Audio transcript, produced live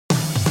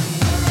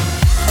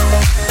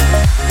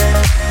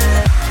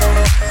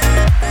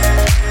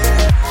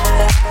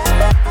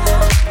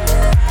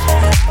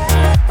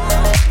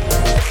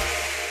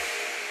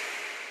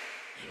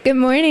Good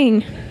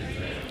morning.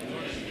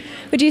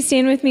 Would you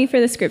stand with me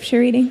for the scripture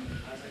reading?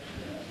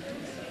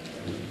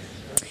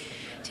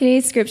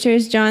 Today's scripture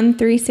is John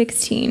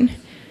 3:16.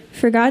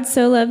 For God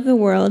so loved the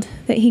world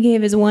that he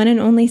gave his one and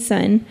only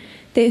Son,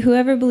 that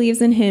whoever believes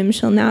in him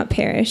shall not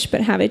perish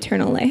but have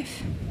eternal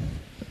life.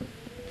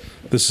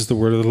 This is the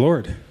word of the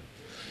Lord.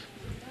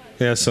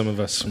 Yeah, some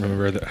of us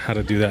remember how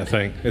to do that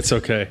thing. It's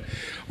okay.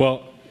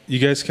 Well, you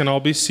guys can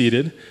all be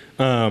seated.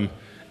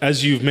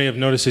 As you may have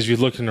noticed as you're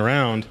looking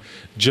around,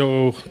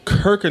 Joe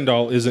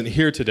Kirkendall isn't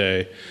here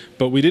today,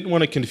 but we didn't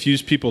want to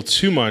confuse people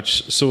too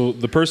much, so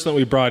the person that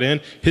we brought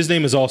in, his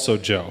name is also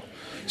Joe.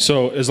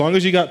 So as long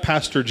as you got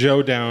Pastor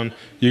Joe down,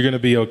 you're going to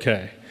be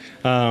okay.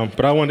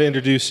 But I wanted to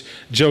introduce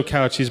Joe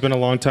Couch. He's been a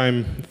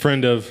longtime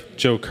friend of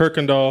Joe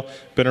Kirkendall,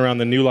 been around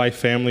the New Life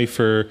family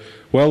for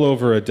well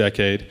over a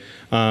decade.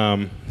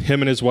 Him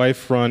and his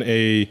wife run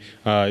a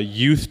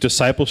youth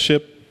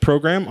discipleship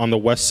program on the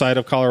west side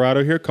of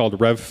Colorado here called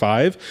Rev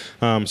 5.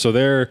 So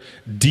they're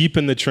deep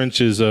in the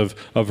trenches of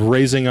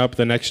raising up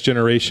the next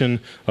generation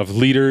of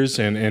leaders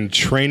and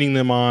training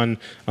them on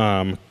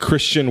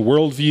Christian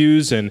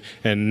worldviews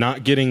and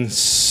not getting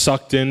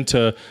sucked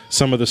into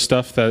some of the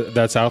stuff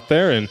that's out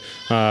there. And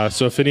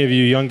so if any of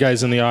you young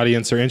guys in the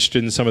audience are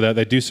interested in some of that,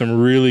 they do some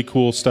really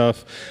cool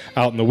stuff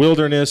out in the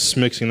wilderness,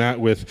 mixing that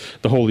with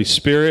the Holy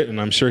Spirit.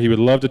 And I'm sure he would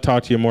love to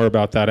talk to you more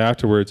about that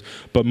afterwards.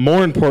 But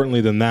more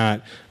importantly than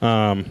that,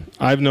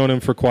 I've known him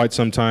for quite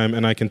some time,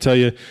 and I can tell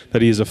you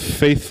that he is a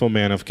faithful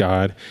man of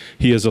God.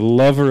 He is a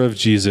lover of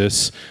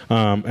Jesus,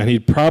 and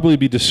he'd probably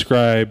be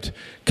described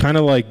kind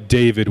of like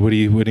David when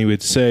he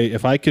would say,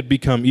 if I could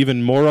become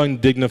even more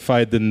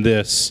undignified than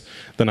this,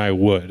 then I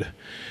would.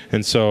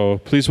 And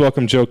so please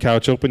welcome Joe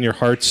Couch. Open your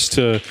hearts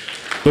to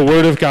the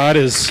Word of God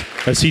as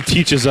he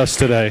teaches us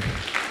today.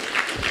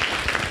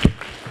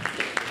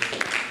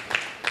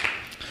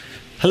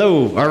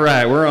 Hello. All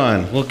right, we're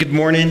on. Well, good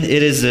morning.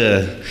 It is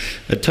a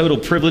total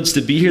privilege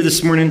to be here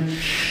this morning.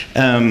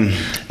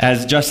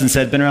 As Justin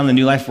said, been around the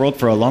New Life world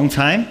for a long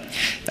time.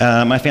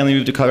 My family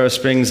moved to Colorado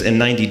Springs in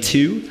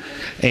 '92,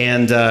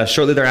 and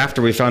shortly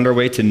thereafter we found our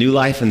way to New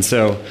Life, and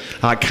so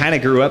I kind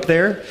of grew up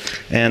there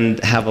and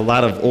have a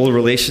lot of old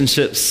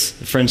relationships,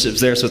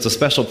 friendships there, so it's a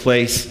special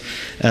place,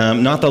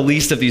 not the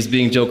least of these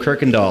being Joe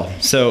Kirkendall.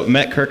 So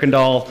met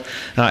Kirkendall,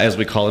 as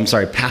we call him,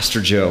 Pastor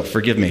Joe,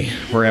 forgive me,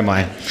 where am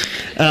I?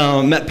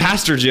 Met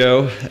Pastor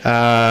Joe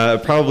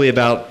probably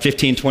about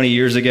 15, 20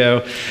 years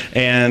ago,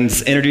 and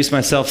introduced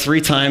myself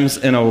 3 times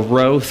in a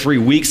row, 3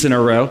 weeks in a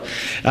row.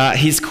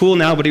 He's cool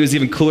now, but he was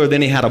even cooler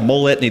then. He had a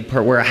mullet, and he'd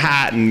wear a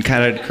hat and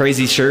kind of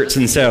crazy shirts.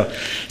 And so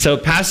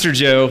Pastor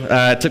Joe,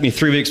 it took me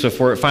 3 weeks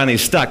before it finally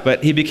stuck,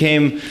 but he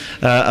became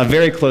a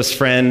very close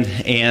friend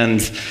and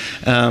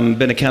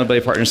been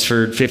accountability partners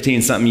for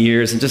 15-something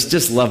years, and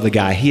just love the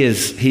guy. He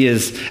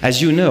is,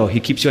 as you know, he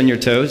keeps you on your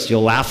toes.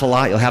 You'll laugh a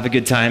lot. You'll have a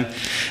good time.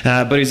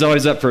 But he's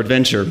always up for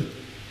adventure.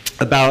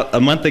 About a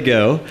month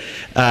ago,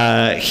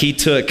 he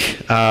took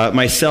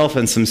myself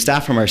and some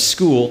staff from our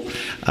school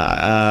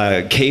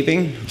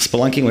caving,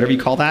 spelunking, whatever you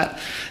call that.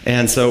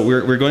 And so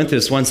we're going through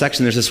this one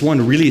section. There's this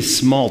one really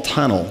small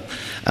tunnel,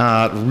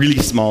 really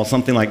small,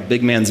 something like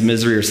Big Man's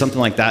Misery or something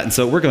like that. And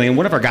so we're going, and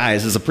one of our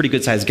guys is a pretty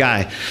good-sized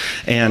guy.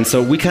 And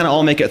so we kind of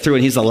all make it through,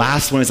 and he's the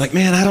last one. He's like,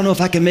 man, I don't know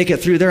if I can make it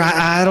through there.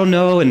 I don't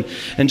know. And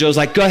Joe's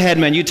like, go ahead,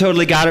 man. You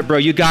totally got it, bro.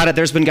 You got it.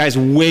 There's been guys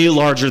way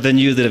larger than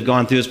you that have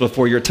gone through this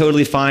before. You're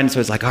totally fine. So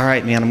he's like, all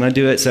right, man, I'm going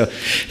to do it. So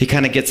he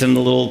kind of gets in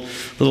the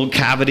little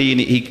cavity,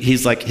 and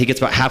he's like, he gets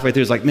about halfway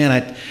through. He's like,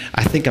 man,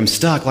 I think I'm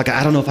stuck. Like,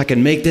 I don't know if I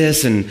can make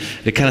this. And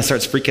it kind of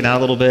starts freaking out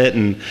a little bit.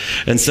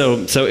 And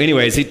so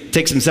anyways, he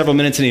takes him several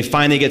minutes, and he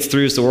finally gets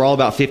through. So we're all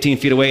about 15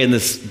 feet away in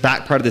this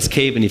back part of this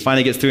cave, and he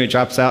finally gets through and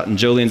drops out, and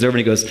Joe leans over and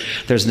he goes,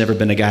 there's never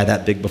been a guy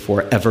that big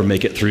before ever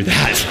make it through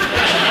that.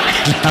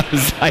 I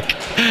was like,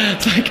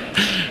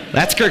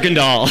 that's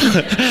Kirkendall.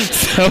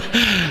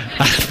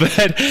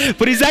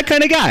 But he's that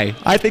kind of guy.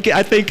 I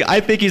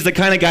think he's the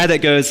kind of guy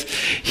that goes,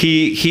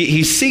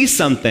 he sees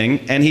something,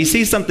 and he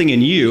sees something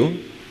in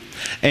you,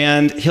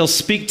 and he'll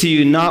speak to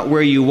you not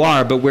where you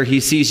are, but where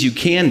he sees you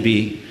can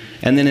be,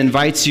 and then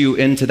invites you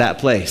into that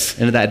place,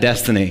 into that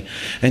destiny.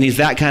 And he's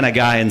that kind of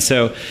guy. And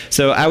so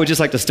I would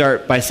just like to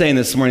start by saying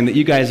this morning that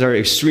you guys are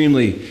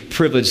extremely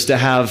privileged to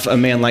have a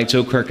man like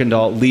Joe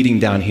Kirkendall leading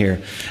down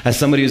here. As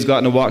somebody who's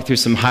gotten to walk through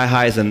some high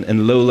highs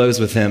and low lows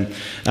with him,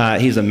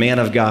 he's a man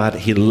of God.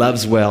 He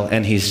loves well,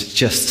 and he's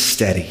just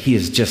steady. He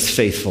is just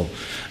faithful.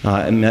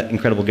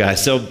 Incredible guy.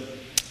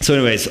 So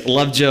anyways,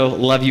 love Joe,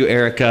 love you,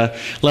 Erica,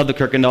 love the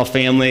Kirkendall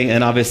family,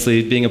 and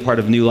obviously being a part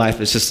of New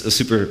Life is just a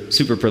super,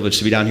 super privilege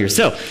to be down here.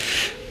 So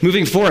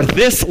moving forward,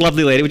 this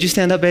lovely lady, would you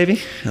stand up, baby?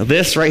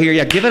 This right here,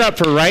 yeah, give it up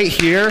for right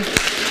here,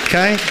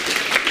 okay?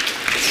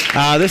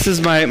 This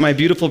is my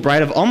beautiful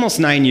bride of almost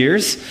 9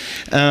 years.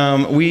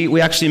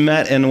 We actually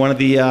met in one of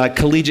the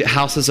collegiate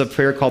houses of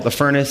prayer called The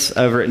Furnace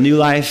over at New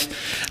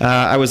Life.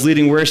 I was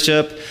leading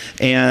worship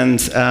and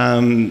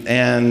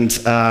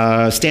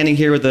standing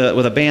here with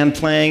a band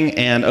playing,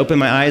 and opened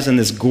my eyes, and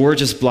this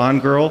gorgeous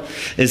blonde girl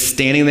is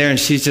standing there, and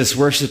she's just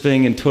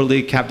worshiping and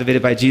totally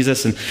captivated by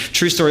Jesus. And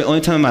true story,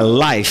 only time in my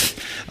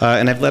life,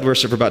 and I've led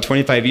worship for about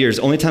 25 years,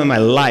 only time in my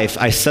life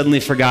I suddenly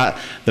forgot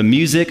the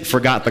music,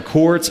 forgot the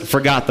chords,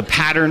 forgot the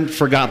pattern,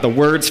 forgot the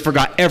words,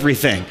 forgot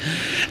everything.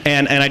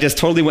 And I just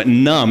totally went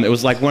numb. It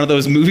was like one of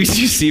those movies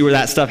you see where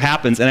that stuff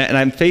happens. And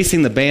I'm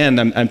facing the band,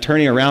 I'm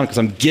turning around because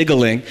I'm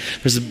giggling.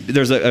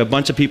 There's a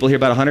bunch of people here,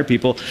 about 100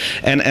 people,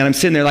 and I'm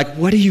sitting there like,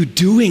 what are you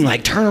doing?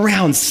 Like, turn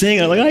around,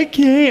 sing. I'm like, I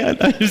can't.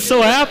 I'm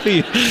so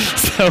happy.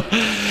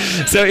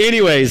 So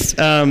anyways,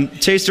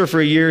 chased her for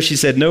a year. She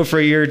said no for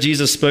a year.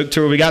 Jesus spoke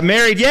to her. We got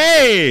married.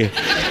 Yay!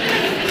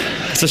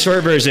 It's a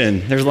short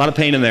version. There's a lot of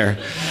pain in there.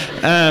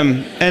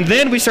 And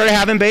then we started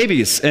having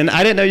babies. And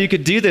I didn't know you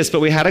could do this, but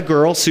we had a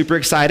girl, super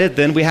excited.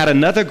 Then we had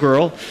another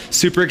girl,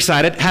 super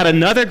excited. Had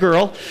another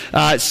girl,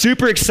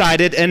 super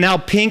excited. And now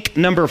Pink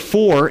number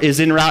 4 is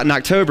en route in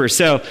October.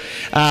 So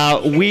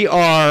we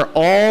have our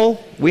own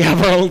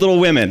little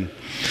women.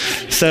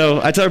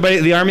 So I tell everybody,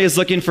 the Army is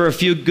looking for a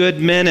few good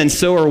men, and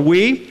so are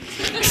we.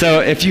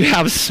 So if you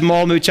have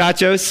small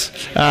muchachos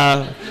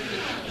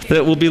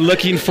that will be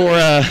looking for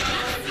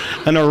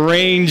an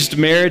arranged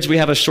marriage, we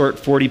have a short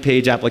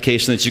 40-page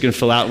application that you can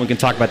fill out, and we can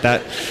talk about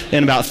that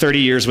in about 30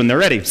 years when they're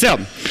ready. So,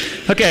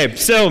 okay,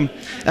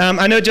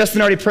 I know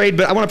Justin already prayed,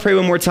 but I want to pray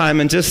one more time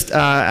and just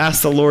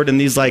ask the Lord in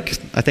these,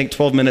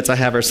 12 minutes I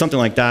have or something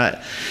like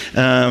that,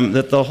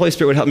 that the Holy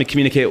Spirit would help me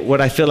communicate what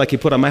I feel like He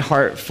put on my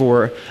heart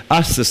for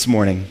us this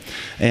morning.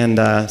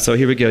 And so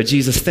here we go.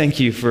 Jesus, thank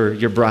you for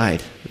your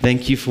bride.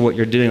 Thank you for what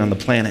you're doing on the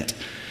planet.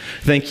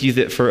 Thank you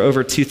that for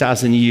over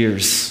 2,000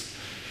 years,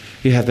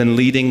 you have been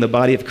leading the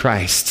body of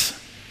Christ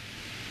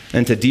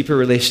into deeper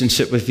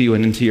relationship with you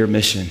and into your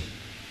mission.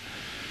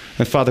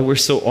 And Father, we're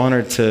so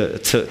honored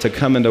to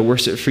come and to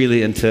worship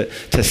freely and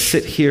to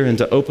sit here and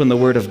to open the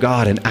Word of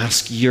God and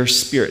ask your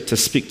Spirit to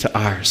speak to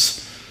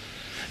ours.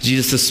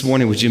 Jesus, this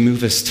morning, would you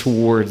move us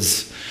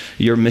towards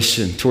your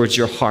mission, towards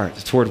your heart,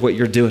 toward what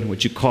you're doing?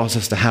 Would you cause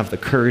us to have the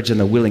courage and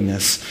the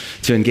willingness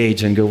to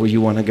engage and go where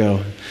you want to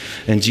go?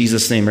 In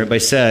Jesus' name, everybody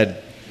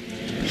said,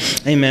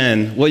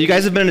 amen. Well, you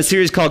guys have been in a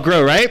series called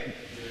Grow, right?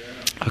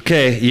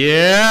 Okay,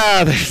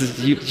 yeah,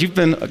 you've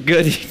been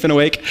good, you've been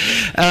awake.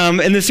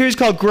 In the series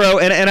called Grow,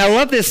 and I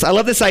love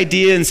this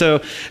idea. And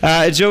so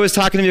Joe was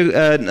talking to me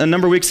a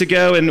number of weeks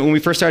ago, and when we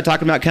first started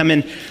talking about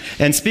coming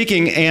and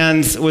speaking,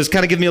 and was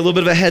kind of giving me a little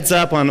bit of a heads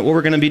up on what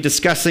we're going to be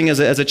discussing as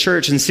a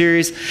church and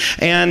series.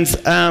 And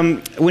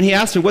when he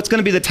asked me what's going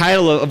to be the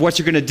title of what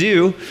you're going to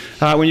do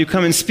when you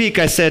come and speak,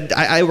 I said,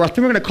 I think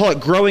we're going to call it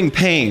Growing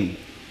Pain.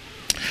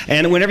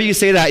 And whenever you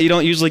say that, you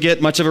don't usually get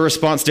much of a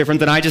response different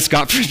than I just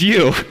got from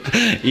you.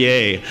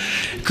 Yay.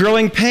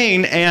 Growing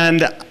pain.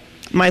 And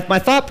my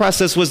thought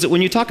process was that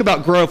when you talk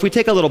about grow, if we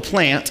take a little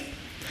plant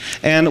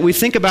and we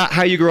think about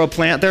how you grow a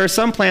plant, there are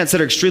some plants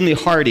that are extremely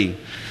hardy.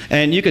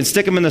 And you can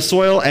stick them in the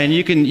soil, and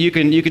you can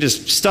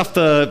just stuff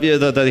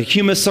the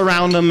humus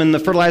around them and the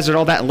fertilizer and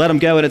all that and let them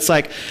go. And it's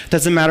like,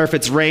 doesn't matter if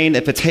it's rain,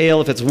 if it's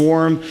hail, if it's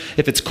warm,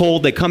 if it's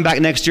cold, they come back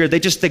next year. They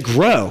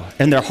grow,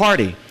 and they're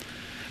hardy.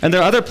 And there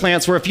are other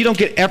plants where if you don't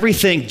get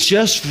everything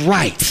just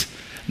right,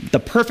 the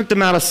perfect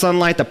amount of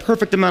sunlight, the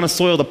perfect amount of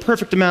soil, the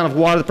perfect amount of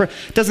water,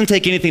 it doesn't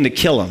take anything to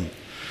kill them.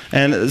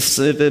 And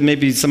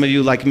maybe some of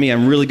you like me,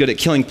 I'm really good at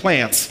killing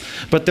plants,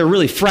 but they're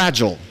really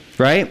fragile,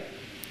 right?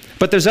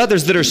 But there's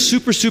others that are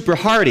super, super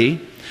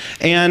hardy,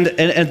 and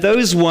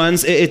those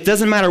ones, it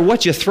doesn't matter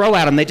what you throw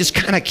at them, they just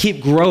kind of keep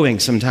growing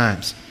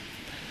sometimes.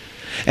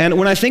 And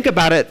when I think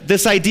about it,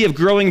 this idea of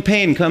growing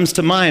pain comes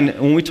to mind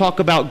when we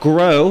talk about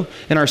grow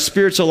in our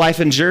spiritual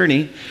life and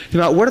journey,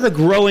 about what are the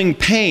growing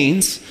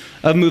pains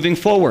of moving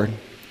forward.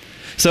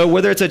 So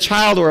whether it's a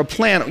child or a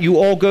plant, you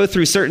all go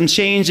through certain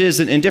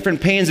changes and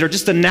different pains that are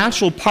just a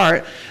natural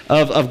part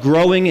of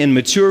growing and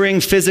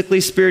maturing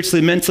physically,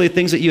 spiritually, mentally,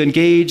 things that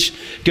you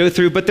go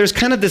through. But there's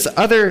kind of this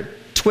other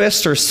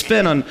twist or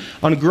spin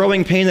on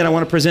growing pain that I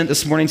want to present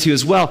this morning to you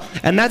as well.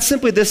 And that's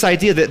simply this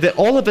idea that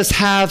all of us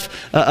have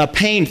a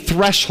pain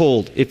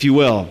threshold, if you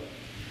will.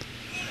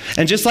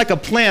 And just like a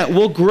plant,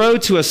 we'll grow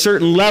to a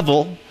certain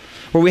level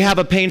where we have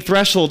a pain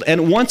threshold.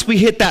 And once we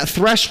hit that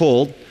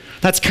threshold,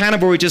 that's kind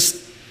of where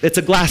it's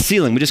a glass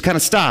ceiling. We just kind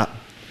of stop.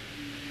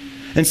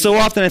 And so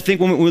often I think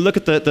when we look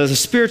at the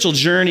spiritual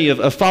journey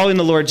of following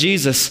the Lord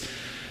Jesus,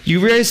 you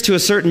rise to a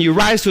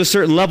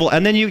certain level,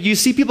 and then you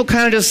see people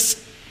kind of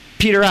just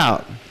peter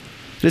out.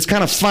 Just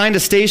kind of find a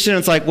station, and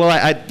it's like,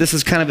 well, this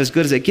is kind of as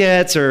good as it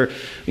gets, or,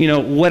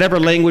 whatever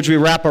language we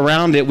wrap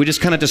around it, we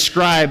just kind of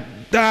describe,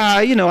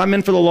 I'm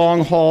in for the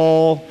long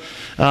haul,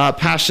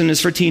 passion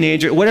is for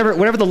teenager,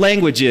 whatever the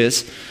language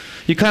is.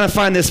 You kind of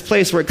find this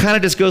place where it kind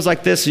of just goes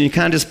like this, and you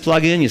kind of just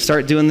plug in, you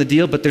start doing the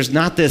deal, but there's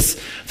not this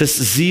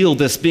zeal,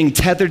 this being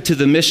tethered to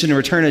the mission and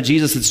return of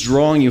Jesus that's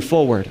drawing you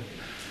forward.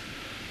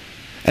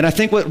 And I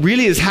think what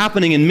really is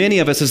happening in many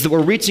of us is that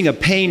we're reaching a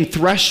pain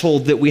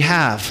threshold that we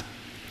have.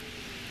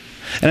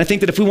 And I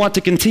think that if we want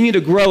to continue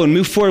to grow and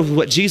move forward with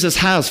what Jesus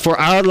has for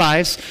our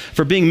lives,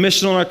 for being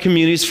missional in our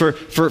communities,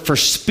 for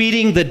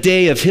speeding the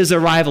day of his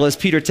arrival, as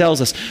Peter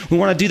tells us, we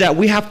want to do that.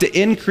 We have to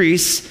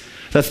increase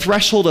the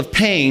threshold of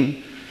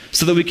pain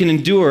so that we can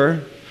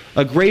endure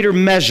a greater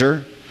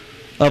measure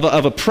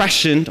of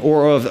oppression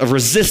or of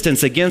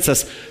resistance against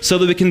us so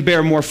that we can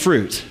bear more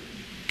fruit.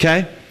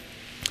 Okay?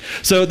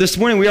 So this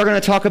morning we are going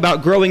to talk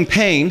about growing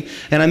pain,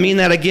 and I mean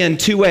that again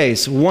 2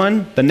 ways.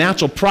 1, the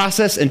natural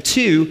process, and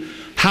 2,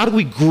 how do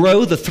we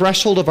grow the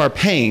threshold of our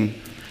pain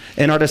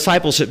in our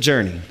discipleship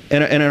journey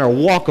and in our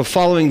walk of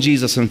following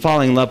Jesus and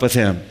falling in love with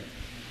him.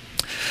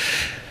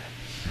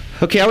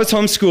 Okay, I was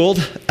homeschooled.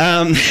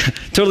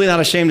 Totally not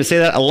ashamed to say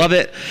that. I love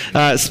it.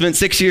 Spent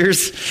 6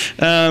 years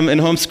in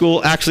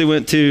homeschool. Actually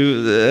went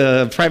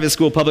to private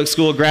school, public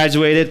school,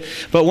 graduated.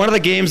 But one of the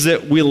games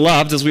that we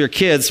loved as we were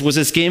kids was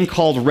this game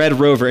called Red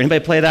Rover.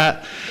 Anybody play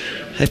that?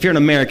 If you're an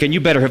American, you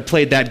better have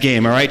played that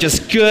game, all right?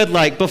 Just good,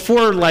 like,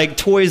 before, like,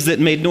 toys that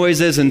made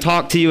noises and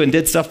talked to you and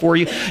did stuff for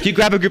you. You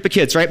grab a group of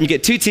kids, right? And you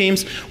get 2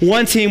 teams.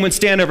 One team would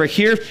stand over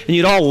here, and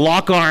you'd all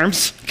lock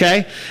arms,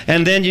 okay?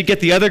 And then you'd get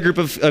the other group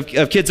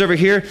of kids over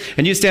here,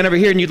 and you'd stand over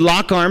here, and you'd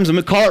lock arms, and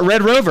we'd call it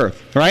Red Rover,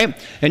 right?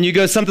 And you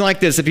go something like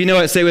this. If you know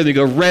it, say it with me.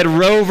 Go, Red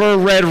Rover,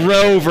 Red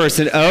Rover.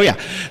 So, oh,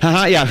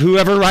 yeah. Yeah,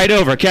 whoever right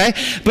over, okay?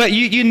 But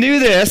you knew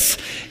this,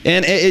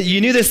 and you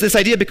knew this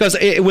idea because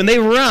when they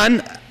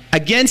run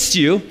against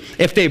you,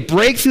 if they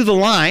break through the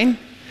line,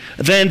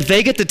 then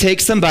they get to take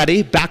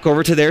somebody back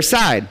over to their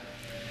side.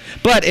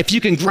 But if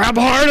you can grab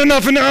hard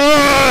enough and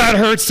it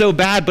hurts so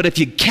bad, but if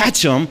you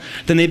catch them,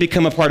 then they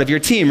become a part of your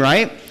team,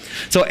 right?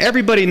 So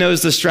everybody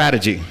knows the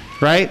strategy,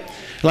 right?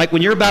 Like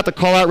when you're about to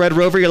call out Red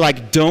Rover, you're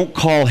like, don't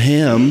call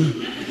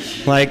him.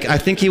 Like, I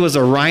think he was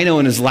a rhino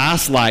in his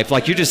last life.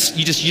 Like, you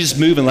just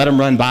move and let him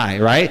run by,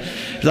 right?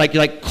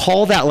 Like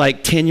call that,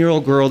 like,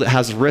 10-year-old girl that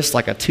has wrists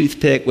like a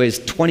toothpick, weighs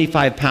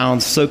 25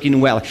 pounds, soaking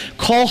wet. Like,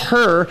 call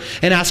her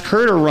and ask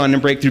her to run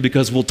and break through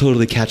because we'll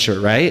totally catch her,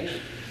 right?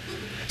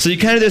 So you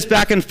kind of do this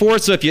back and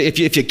forth. So if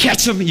you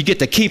catch them, you get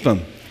to keep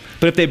them.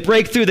 But if they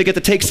break through, they get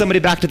to take somebody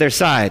back to their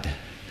side.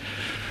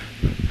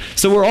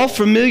 So we're all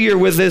familiar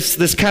with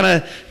this kind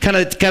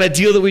of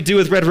deal that we do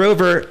with Red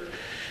Rover.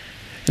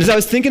 As I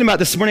was thinking about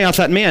this morning, I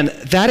thought, man,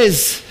 that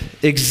is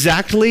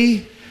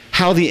exactly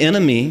how the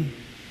enemy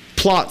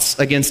plots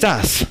against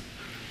us.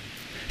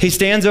 He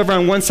stands over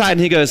on one side and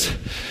he goes,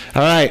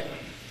 all right,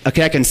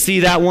 okay, I can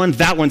see that one.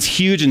 That one's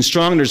huge and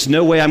strong. There's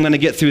no way I'm going to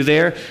get through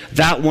there.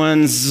 That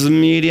one's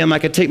medium. I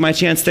could take my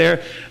chance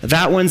there.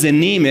 That one's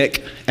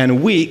anemic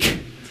and weak.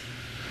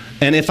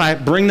 And if I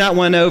bring that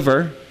one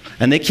over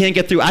and they can't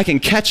get through, I can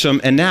catch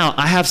them. And now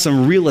I have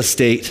some real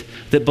estate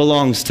that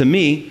belongs to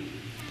me,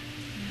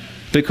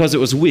 because it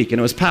was weak and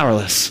it was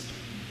powerless.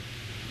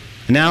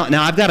 Now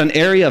I've got an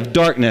area of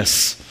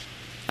darkness.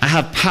 I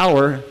have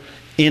power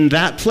in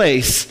that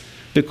place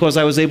because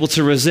I was able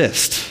to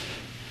resist.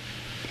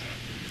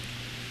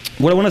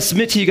 What I want to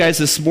submit to you guys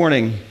this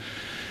morning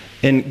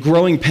in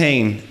growing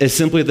pain is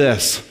simply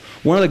this.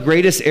 One of the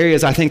greatest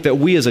areas I think that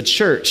we as a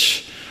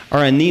church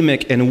are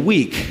anemic and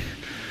weak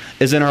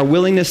is in our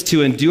willingness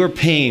to endure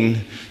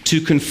pain, to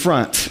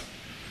confront,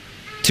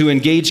 to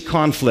engage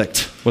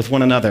conflict with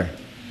one another.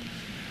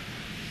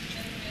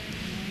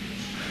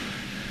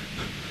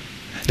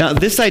 Now,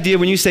 this idea,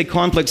 when you say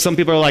conflict, some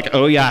people are like,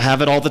 oh yeah, I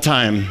have it all the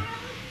time.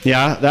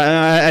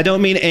 Yeah, I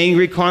don't mean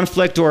angry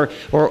conflict or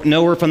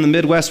no, we're from the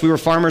Midwest, we were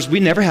farmers.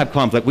 We never have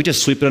conflict. We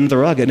just sweep it under the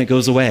rug and it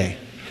goes away,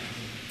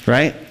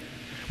 right?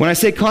 When I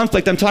say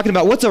conflict, I'm talking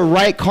about what's a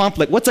right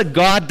conflict? What's a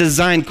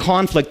God-designed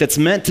conflict that's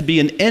meant to be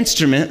an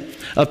instrument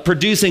of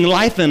producing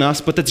life in us,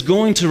 but that's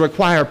going to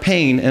require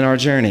pain in our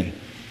journey?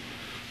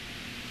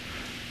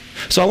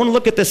 So I want to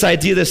look at this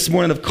idea this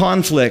morning of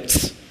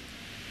conflict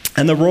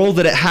and the role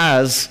that it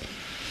has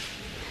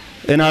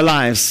in our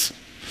lives.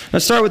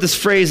 Let's start with this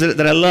phrase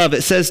that I love.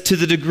 It says, to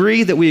the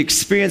degree that we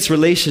experience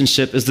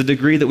relationship is the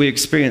degree that we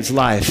experience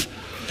life.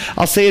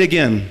 I'll say it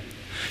again.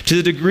 To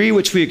the degree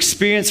which we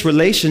experience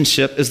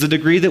relationship is the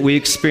degree that we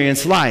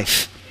experience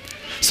life.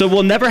 So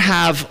we'll never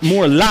have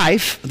more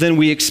life than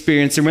we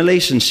experience in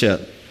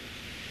relationship.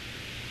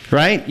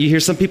 Right? You hear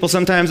some people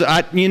sometimes,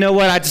 you know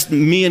what,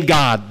 me and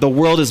God, the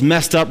world is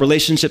messed up,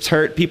 relationships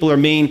hurt, people are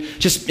mean.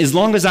 Just as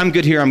long as I'm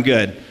good here, I'm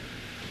good.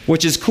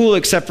 Which is cool,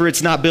 except for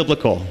it's not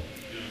biblical.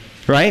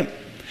 Right?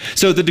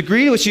 So the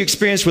degree to which you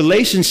experience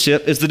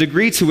relationship is the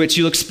degree to which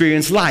you'll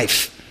experience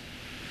life.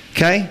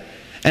 Okay?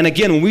 And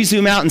again, when we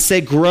zoom out and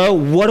say grow,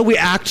 what are we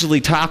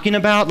actually talking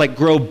about? Like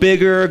grow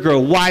bigger, grow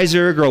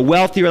wiser, grow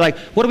wealthier. Like,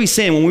 what are we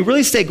saying? When we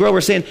really say grow,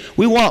 we're saying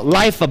we want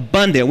life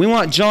abundant. We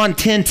want John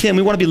 10:10.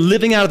 We want to be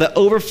living out of the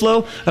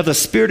overflow of the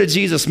Spirit of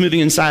Jesus moving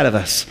inside of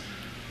us.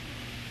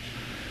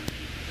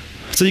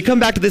 So you come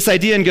back to this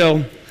idea and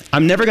go,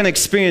 I'm never going to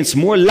experience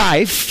more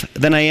life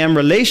than I am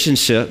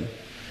relationship.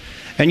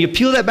 And you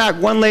peel that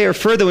back one layer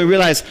further, we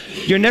realize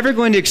you're never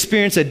going to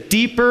experience a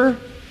deeper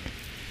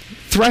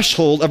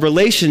threshold of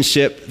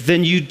relationship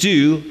than you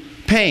do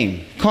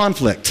pain,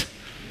 conflict.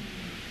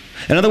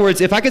 In other words,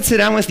 if I could sit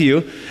down with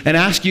you and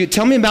ask you,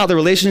 tell me about the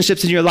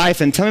relationships in your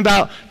life and tell me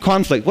about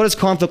conflict. What does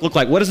conflict look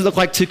like? What does it look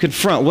like to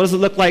confront? What does it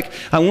look like?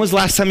 When was the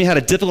last time you had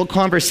a difficult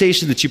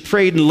conversation that you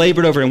prayed and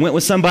labored over and went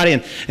with somebody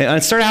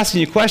and started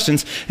asking you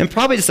questions? In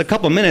probably just a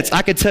couple of minutes,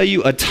 I could tell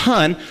you a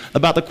ton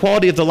about the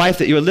quality of the life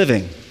that you're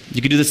living.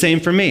 You could do the same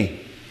for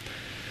me.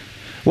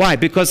 Why?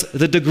 Because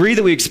the degree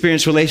that we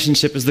experience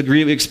relationship is the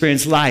degree we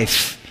experience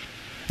life.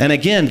 And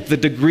again, the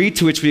degree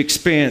to which we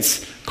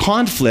experience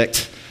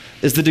conflict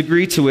is the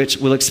degree to which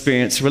we'll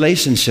experience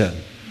relationship.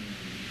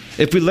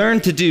 If we learn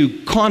to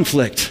do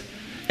conflict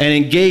and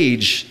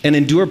engage and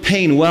endure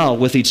pain well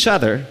with each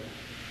other,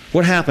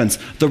 what happens?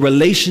 The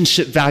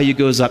relationship value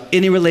goes up.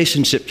 Any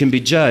relationship can be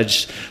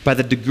judged by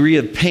the degree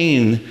of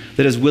pain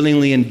that is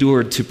willingly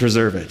endured to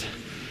preserve it.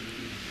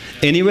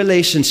 Any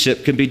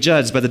relationship can be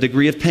judged by the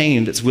degree of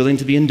pain that's willing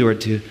to be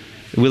endured to,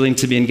 willing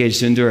to be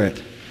engaged to endure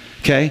it.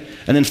 Okay?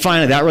 And then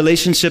finally, that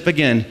relationship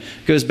again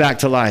goes back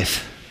to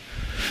life.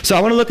 So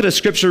I want to look at a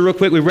scripture real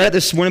quick. We read it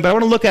this morning, but I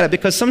want to look at it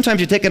because sometimes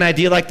you take an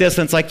idea like this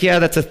and it's like, yeah,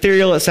 that's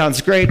ethereal, it sounds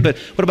great, but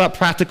what about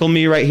practical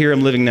me right here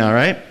I'm living now,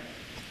 right?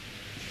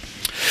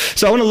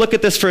 So I want to look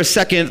at this for a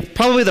second.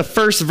 Probably the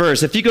first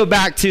verse. If you go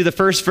back to the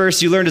first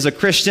verse you learned as a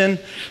Christian,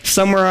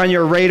 somewhere on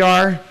your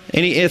radar,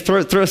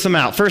 throw some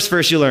out. First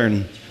verse you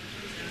learned.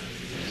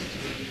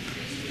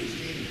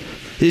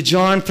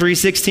 John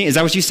 3:16. Is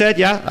that what you said?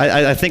 Yeah?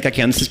 I think I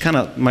can. This is kind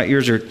of, my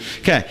ears are,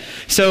 okay.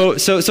 So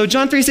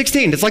John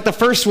 3:16, it's like the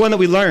first one that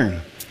we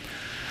learn.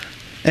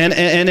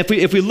 And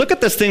if we look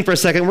at this thing for a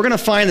second, we're going to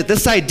find that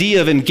this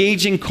idea of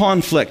engaging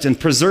conflict and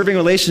preserving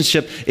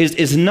relationship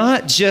is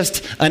not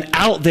just an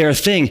out there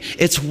thing.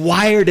 It's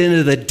wired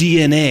into the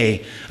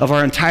DNA of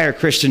our entire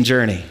Christian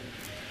journey.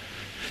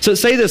 So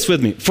say this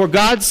with me. For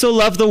God so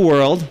loved the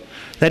world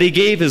that he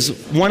gave his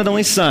one and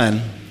only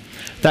Son,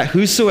 that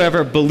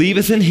whosoever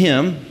believeth in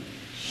him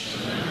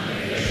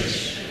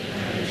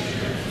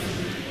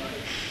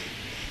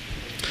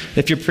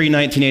if you're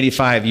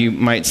pre-1985, you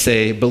might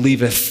say,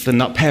 believeth and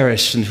not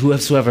perish, and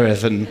whosoever,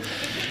 and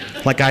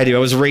like I do. I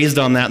was raised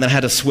on that, and then I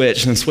had to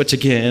switch, and then switch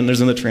again.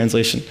 There's another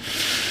translation.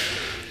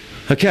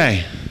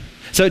 Okay,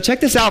 so check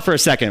this out for a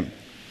second.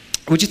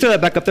 Would you throw that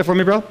back up there for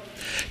me, bro?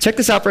 Check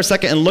this out for a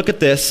second and look at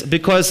this,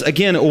 because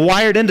again,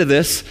 wired into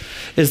this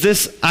is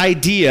this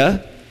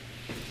idea.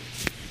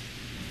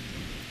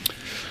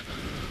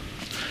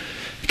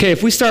 Okay,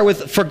 if we start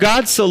with, for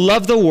God so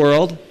loved the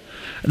world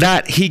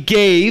that he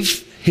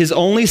gave his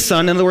only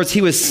Son. In other words, he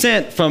was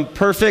sent from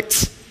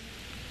perfect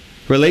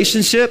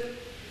relationship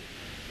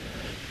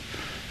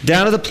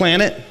down to the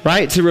planet,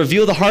 right, to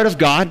reveal the heart of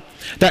God,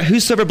 that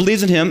whosoever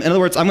believes in him, in other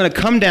words, I'm going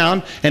to come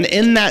down, and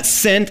in that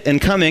sent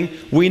and coming,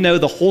 we know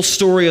the whole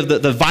story of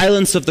the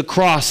violence of the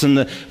cross and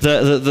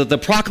the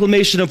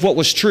proclamation of what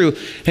was true.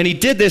 And he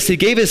did this, he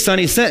gave his Son,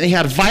 he sent, and he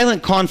had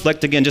violent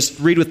conflict. Again, just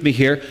read with me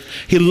here.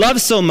 He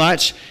loved so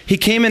much, he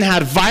came and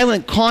had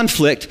violent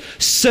conflict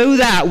so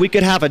that we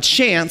could have a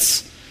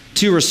chance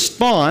to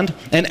respond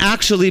and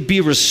actually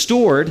be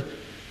restored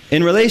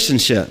in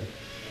relationship.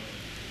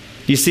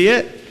 You see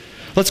it?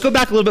 Let's go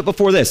back a little bit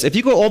before this. If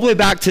you go all the way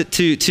back to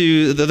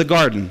the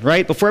garden,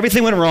 right? Before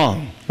everything went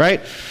wrong, right?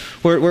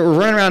 We're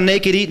running around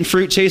naked, eating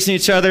fruit, chasing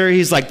each other.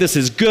 He's like, this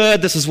is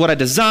good. This is what I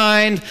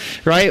designed,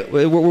 right?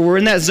 We're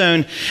in that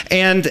zone.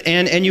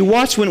 And you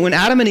watch when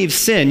Adam and Eve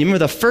sin, you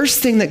remember the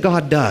first thing that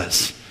God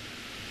does,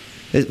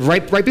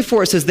 right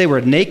before it says they were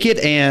naked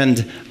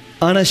and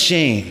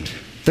unashamed.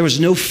 There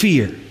was no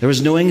fear. There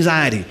was no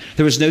anxiety.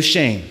 There was no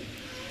shame.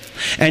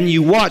 And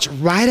you watch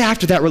right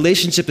after that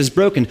relationship is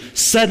broken,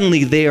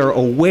 suddenly they are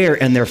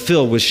aware and they're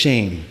filled with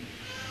shame.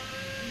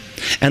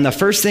 And the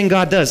first thing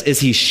God does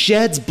is he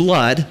sheds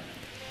blood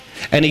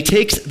and he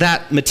takes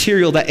that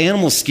material, that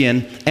animal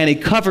skin, and he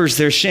covers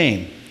their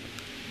shame.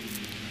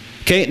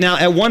 Okay, now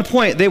at one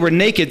point they were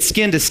naked,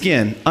 skin to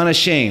skin,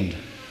 unashamed.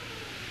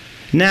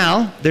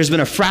 Now there's been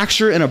a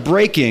fracture and a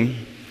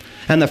breaking.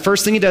 And the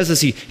first thing he does is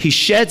he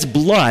sheds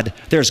blood.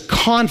 There's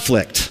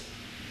conflict.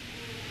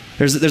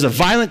 There's a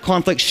violent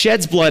conflict,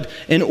 sheds blood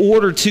in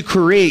order to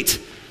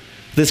create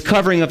this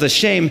covering of the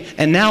shame.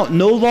 And now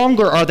no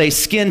longer are they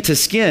skin to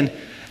skin.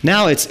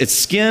 Now it's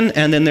skin,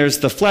 and then there's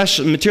the flesh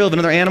material of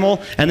another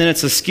animal, and then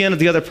it's the skin of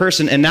the other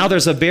person. And now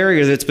there's a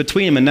barrier that's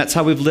between them, and that's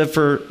how we've lived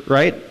for,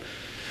 right?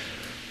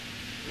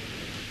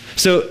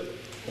 So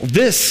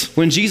this,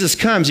 when Jesus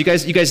comes, you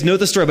guys know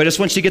the story, but I just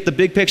want you to get the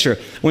big picture.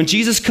 When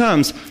Jesus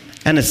comes,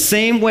 and the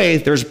same way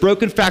there's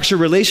broken, fractured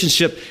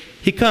relationship,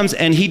 he comes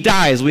and he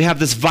dies. We have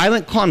this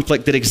violent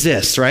conflict that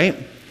exists, right?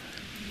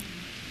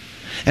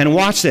 And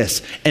watch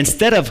this.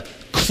 Instead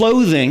of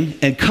clothing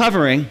and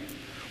covering,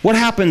 what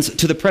happens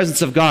to the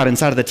presence of God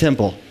inside of the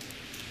temple?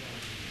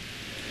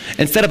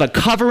 Instead of a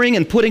covering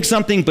and putting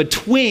something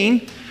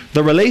between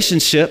the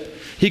relationship,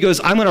 he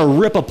goes, I'm going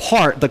to rip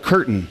apart the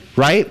curtain,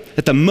 right?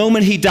 At the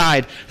moment he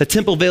died, the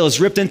temple veil is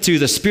ripped into,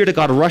 the Spirit of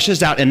God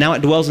rushes out, and now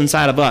it dwells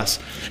inside of us.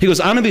 He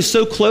goes, I'm going to be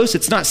so close,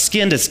 it's not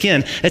skin to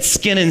skin, it's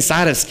skin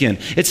inside of skin.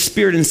 It's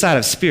spirit inside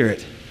of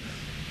spirit.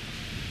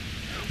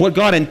 What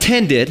God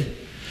intended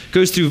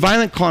goes through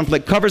violent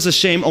conflict, covers his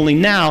shame, only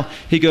now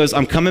he goes,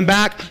 I'm coming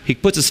back. He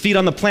puts his feet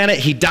on the planet.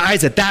 He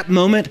dies at that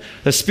moment.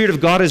 The Spirit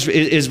of God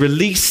is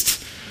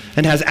released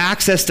and has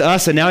access to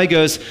us. And now he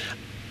goes,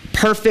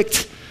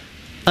 perfect,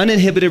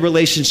 uninhibited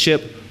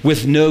relationship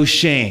with no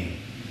shame.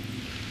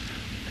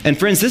 And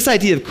friends, this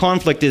idea of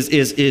conflict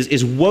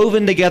is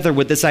woven together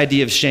with this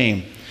idea of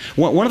shame.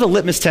 One of the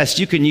litmus tests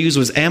you can use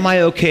was, am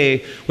I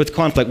okay with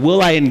conflict?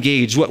 Will I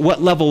engage?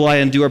 What level will I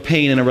endure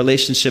pain in a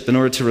relationship in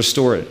order to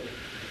restore it?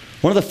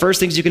 One of the first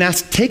things you can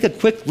ask, take a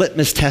quick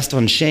litmus test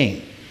on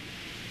shame.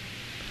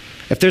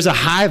 If there's a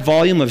high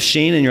volume of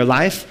shame in your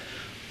life,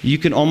 you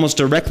can almost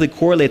directly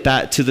correlate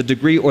that to the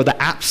degree or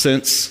the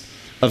absence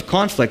of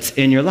conflict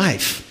in your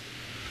life.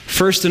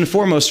 First and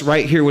foremost,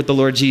 right here with the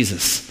Lord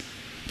Jesus.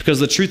 Because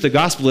the truth of the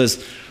gospel is,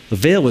 the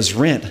veil was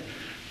rent.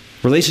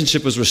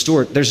 Relationship was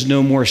restored. There's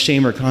no more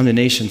shame or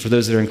condemnation for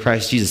those that are in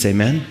Christ Jesus.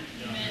 Amen?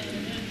 Amen.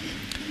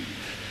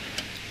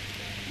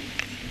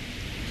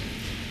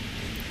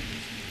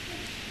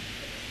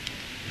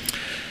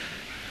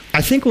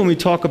 I think when we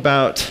talk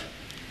about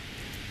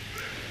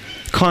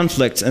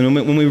conflict and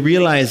when we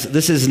realize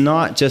this is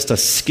not just a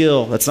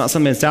skill, that's not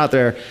something that's out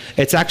there,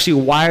 it's actually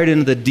wired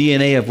into the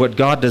DNA of what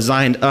God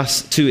designed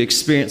us to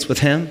experience with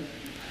Him.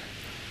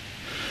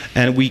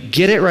 And we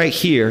get it right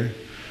here.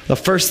 The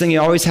first thing He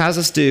always has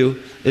us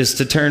do is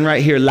to turn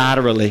right here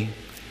laterally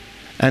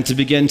and to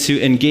begin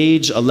to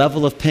engage a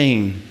level of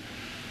pain,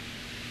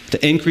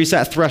 to increase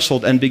that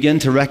threshold and begin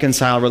to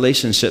reconcile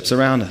relationships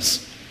around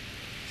us.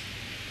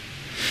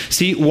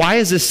 See, why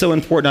is this so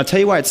important? I'll tell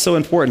you why it's so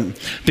important.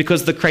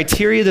 Because the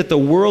criteria that the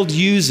world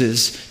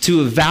uses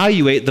to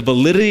evaluate the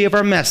validity of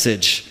our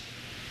message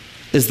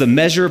is the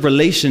measure of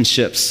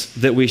relationships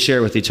that we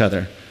share with each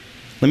other.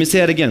 Let me say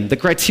that again. The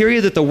criteria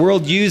that the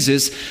world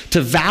uses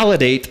to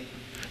validate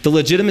the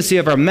legitimacy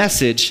of our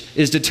message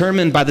is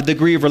determined by the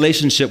degree of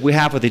relationship we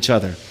have with each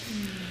other.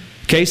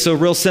 Okay, so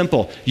real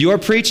simple. You're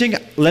preaching,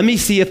 let me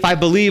see if I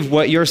believe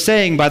what you're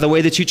saying by the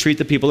way that you treat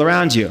the people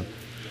around you.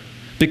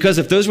 Because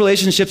if those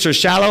relationships are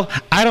shallow,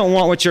 I don't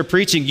want what you're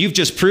preaching. You've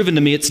just proven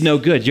to me it's no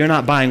good. You're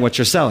not buying what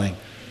you're selling.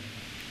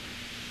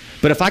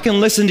 But if I can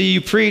listen to you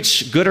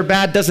preach, good or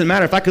bad, doesn't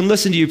matter. If I can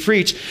listen to you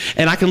preach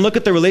and I can look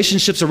at the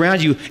relationships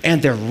around you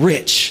and they're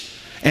rich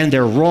and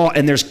they're raw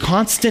and there's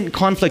constant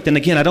conflict. And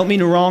again, I don't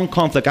mean wrong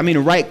conflict. I mean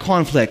right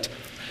conflict.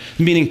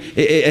 Meaning,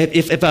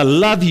 if I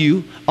love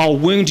you, I'll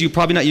wound you.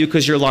 Probably not you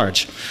because you're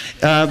large.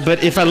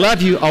 But if I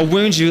love you, I'll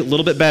wound you a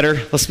little bit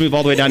better. Let's move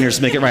all the way down here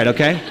to make it right,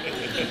 okay?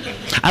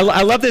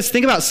 I love this.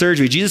 Think about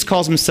surgery. Jesus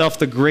calls himself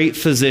the great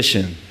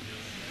physician.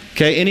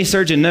 Okay, any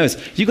surgeon knows.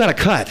 You got to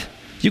cut.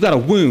 You got to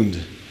wound.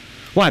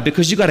 Why?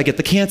 Because you got to get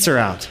the cancer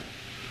out.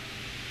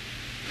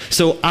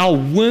 So I'll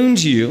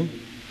wound you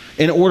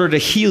in order to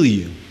heal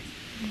you.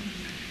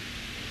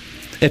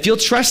 If you'll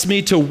trust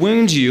me to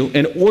wound you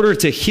in order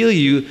to heal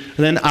you,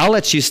 then I'll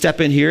let you step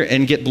in here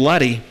and get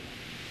bloody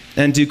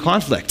and do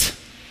conflict.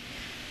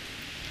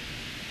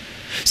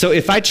 So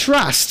if I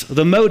trust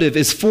the motive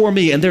is for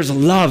me and there's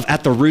love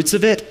at the roots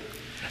of it,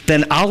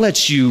 then I'll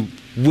let you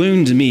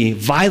wound me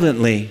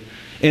violently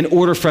in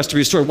order for us to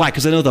restore. Why?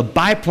 Because I know the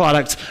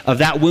byproduct of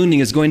that wounding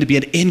is going to be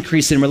an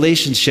increase in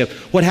relationship.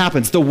 What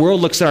happens? The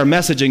world looks at our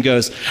message and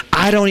goes,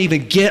 I don't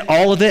even get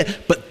all of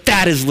it, but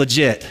that is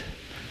legit.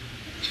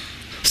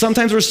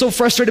 Sometimes we're so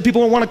frustrated,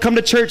 people don't want to come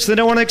to church, they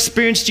don't want to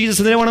experience Jesus,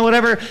 and they don't want to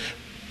whatever.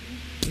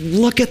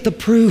 Look at the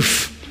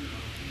proof.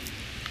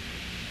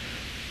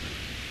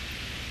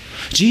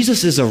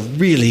 Jesus is a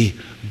really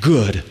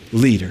good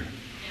leader.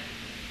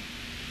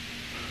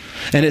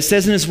 And it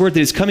says in his word that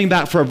he's coming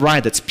back for a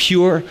bride that's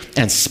pure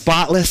and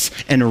spotless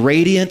and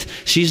radiant.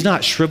 She's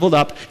not shriveled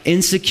up,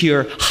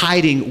 insecure,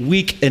 hiding,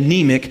 weak,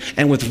 anemic,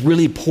 and with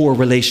really poor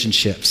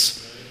relationships.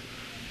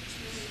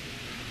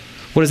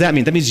 What does that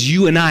mean? That means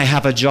you and I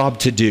have a job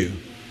to do.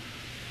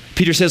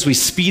 Peter says we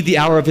speed the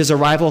hour of his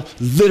arrival.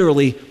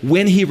 Literally,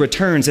 when he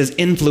returns is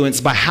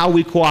influenced by how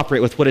we cooperate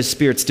with what his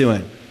Spirit's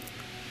doing.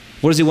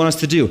 What does he want us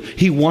to do?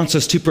 He wants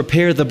us to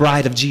prepare the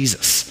bride of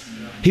Jesus.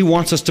 He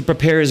wants us to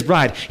prepare his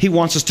bride. He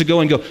wants us to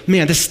go and go,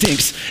 man, this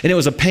stinks. And it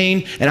was a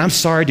pain. And I'm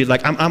sorry, dude.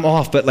 Like, I'm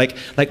off. But like,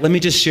 let me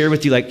just share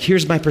with you, like,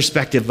 here's my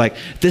perspective. Like,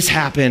 this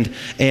happened.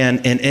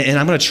 And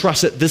I'm going to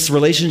trust that this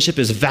relationship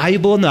is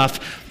valuable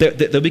enough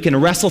that we can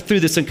wrestle through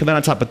this and come out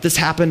on top. But this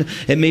happened.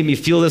 It made me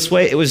feel this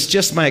way. It was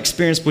just my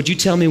experience. Would you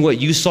tell me what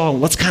you saw?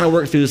 Let's kind of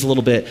work through this a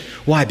little bit.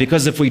 Why?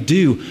 Because if we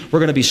do, we're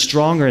going to be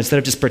stronger instead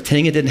of just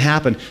pretending it didn't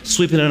happen,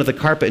 sweeping it under the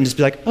carpet and just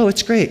be like, oh,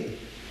 it's great.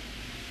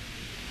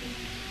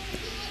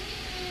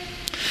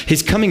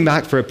 He's coming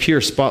back for a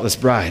pure, spotless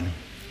bride.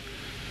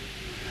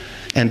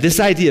 And this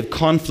idea of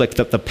conflict,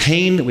 that the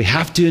pain that we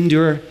have to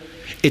endure,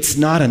 it's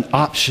not an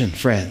option,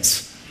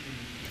 friends.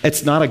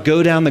 It's not a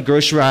go down the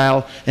grocery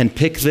aisle and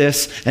pick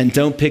this and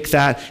don't pick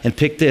that and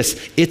pick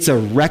this. It's a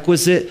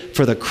requisite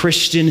for the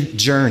Christian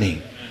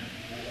journey.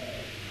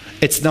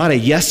 It's not a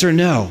yes or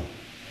no.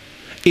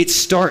 It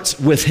starts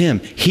with him.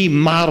 He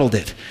modeled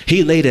it.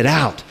 He laid it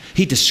out.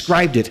 He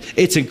described it.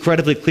 It's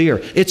incredibly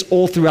clear. It's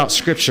all throughout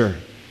Scripture.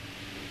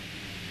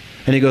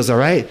 And he goes, all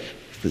right,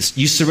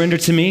 You surrender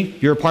to me,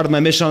 you're a part of my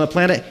mission on the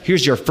planet.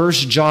 Here's your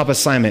first job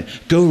assignment.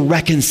 Go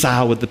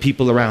reconcile with the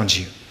people around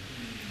you.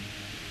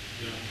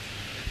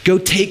 Go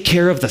take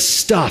care of the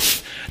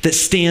stuff that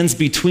stands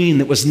between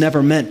that was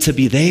never meant to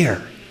be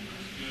there.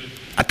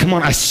 Come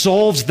on, I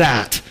solved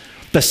that.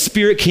 The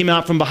Spirit came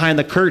out from behind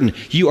the curtain.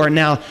 You are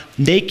now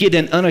naked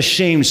and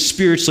unashamed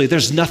spiritually.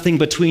 There's nothing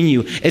between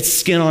you. It's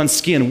skin on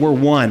skin. We're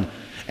one.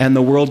 And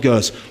the world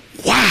goes,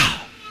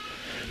 wow,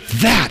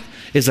 that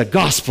is a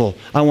gospel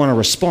I want to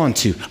respond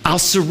to. I'll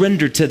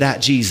surrender to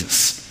that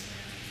Jesus.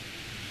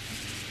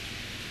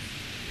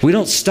 We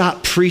don't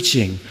stop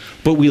preaching,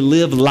 but we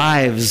live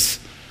lives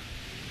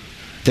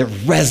that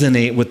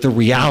resonate with the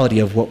reality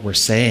of what we're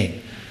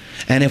saying.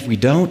 And if we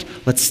don't,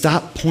 let's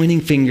stop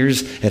pointing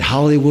fingers at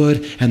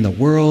Hollywood and the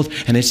world,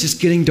 and it's just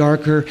getting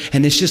darker,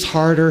 and it's just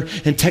harder,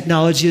 and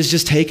technology is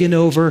just taking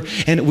over,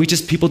 and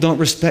people don't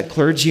respect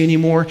clergy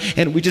anymore,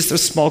 and the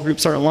small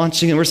groups aren't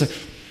launching, and we're just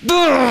like,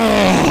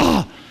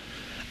 ugh!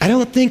 I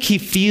don't think he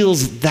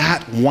feels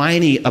that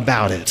whiny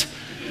about it.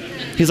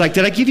 He's like,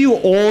 did I give you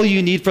all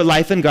you need for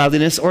life and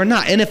godliness or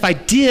not? And if I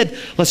did,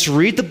 let's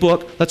read the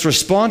book. Let's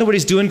respond to what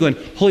he's doing, going,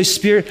 Holy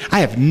Spirit, I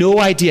have no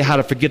idea how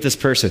to forgive this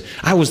person.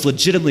 I was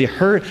legitimately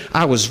hurt.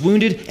 I was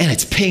wounded, and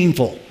it's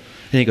painful.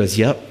 And he goes,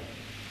 yep,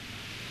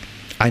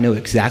 I know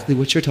exactly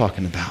what you're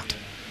talking about.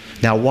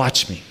 Now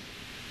watch me.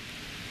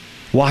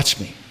 Watch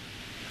me.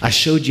 I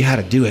showed you how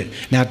to do it.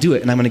 Now do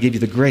it, and I'm going to give you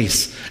the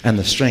grace and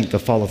the strength to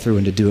follow through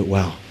and to do it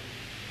well.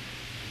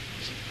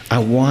 I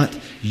want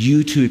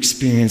you to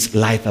experience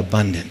life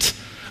abundant.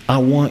 I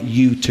want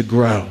you to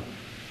grow.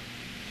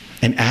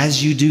 And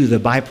as you do the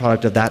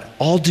byproduct of that,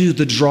 I'll do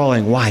the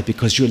drawing. Why?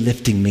 Because you're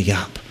lifting me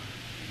up.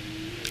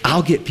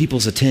 I'll get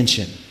people's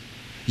attention.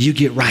 You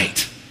get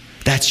right.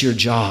 That's your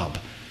job.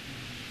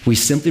 We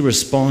simply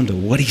respond to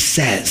what he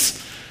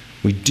says.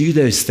 We do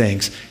those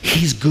things.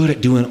 He's good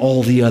at doing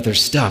all the other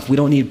stuff. We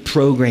don't need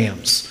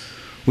programs.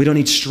 We don't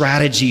need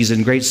strategies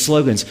and great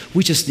slogans.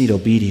 We just need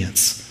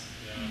obedience.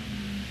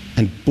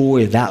 And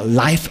boy, that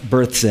life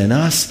births in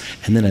us,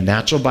 and then a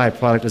natural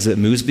byproduct as it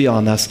moves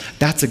beyond us.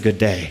 That's a good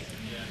day.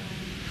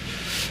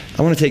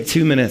 I want to take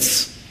 2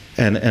 minutes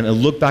and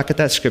look back at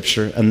that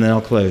scripture, and then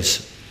I'll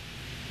close.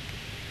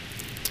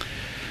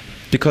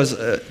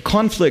 Because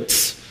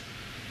conflict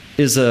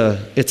it's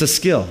a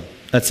skill.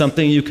 That's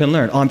something you can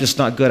learn. Oh, I'm just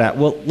not good at.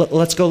 Well,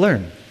 let's go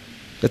learn.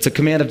 It's a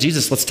command of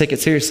Jesus. Let's take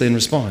it seriously and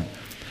respond.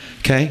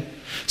 Okay?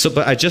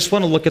 But I just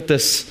want to look at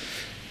this,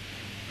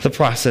 the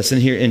process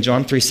in here in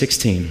John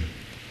 3:16.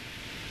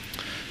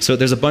 So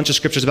there's a bunch of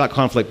scriptures about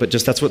conflict, but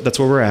just that's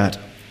where we're at.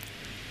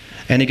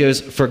 And he goes,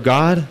 for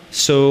God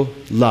so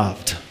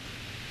loved.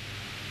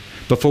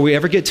 Before we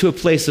ever get to a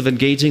place of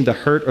engaging the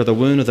hurt or the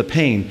wound or the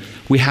pain,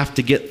 we have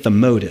to get the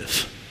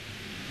motive.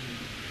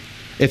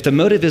 If the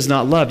motive is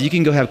not love, you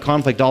can go have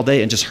conflict all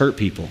day and just hurt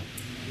people.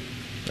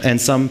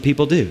 And some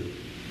people do.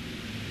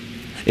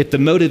 If the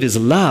motive is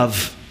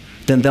love,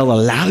 then they'll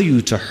allow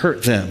you to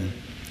hurt them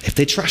if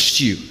they trust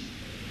you,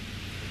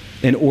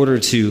 in order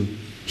to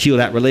heal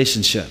that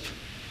relationship.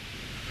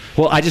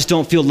 Well, I just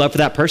don't feel love for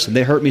that person.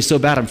 They hurt me so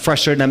bad. I'm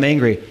frustrated and I'm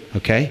angry.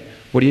 Okay,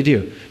 what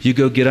do? You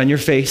go get on your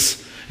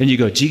face and you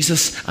go,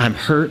 Jesus, I'm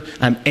hurt.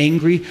 I'm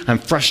angry. I'm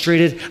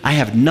frustrated. I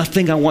have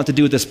nothing I want to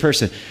do with this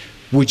person.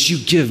 Would you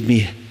give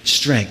me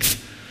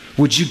strength?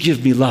 Would you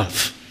give me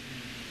love?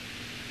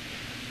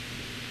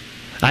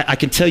 I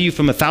can tell you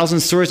from 1,000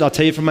 stories. I'll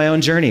tell you from my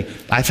own journey.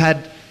 I've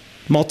had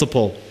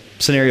multiple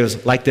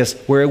scenarios like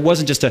this where it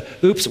wasn't just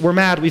oops, we're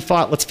mad, we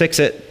fought, let's fix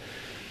it.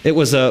 It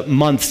was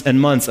months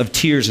and months of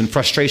tears and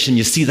frustration.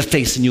 You see the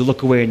face and you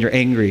look away and you're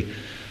angry.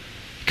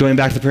 Going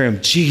back to the prayer,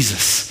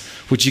 Jesus,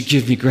 would you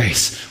give me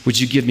grace? Would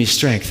you give me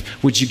strength?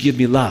 Would you give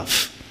me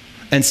love?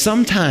 And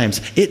sometimes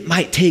it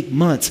might take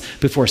months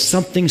before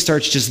something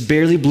starts just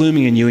barely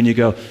blooming in you and you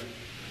go,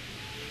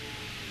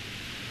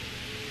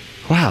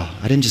 wow,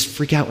 I didn't just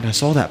freak out when I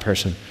saw that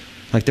person.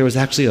 Like there was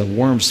actually a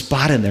warm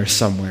spot in there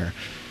somewhere.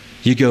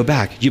 You go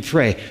back, you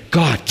pray,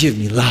 God, give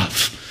me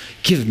love.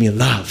 Give me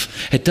love.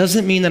 It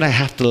doesn't mean that I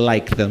have to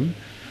like them.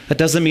 It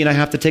doesn't mean I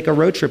have to take a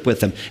road trip with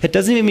them. It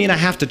doesn't even mean I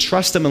have to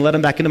trust them and let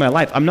them back into my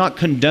life. I'm not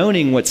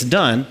condoning what's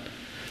done.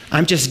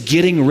 I'm just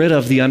getting rid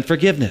of the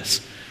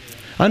unforgiveness.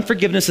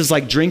 Unforgiveness is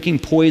like drinking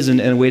poison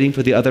and waiting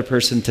for the other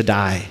person to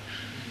die.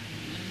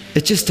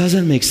 It just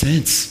doesn't make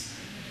sense.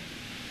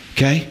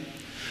 Okay?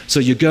 So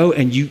you go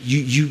and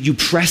you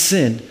press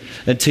in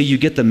until you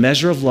get the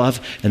measure of love,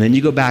 and then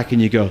you go back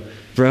and you go,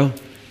 bro,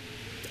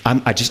 I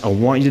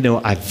want you to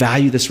know I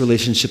value this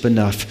relationship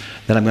enough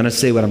that I'm going to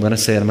say what I'm going to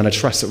say, and I'm going to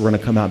trust that we're going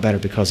to come out better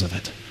because of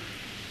it.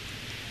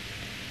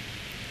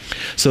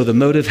 So the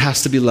motive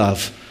has to be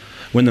love.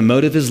 When the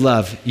motive is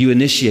love, you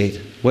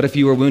initiate. What if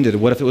you were wounded?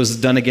 What if it was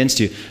done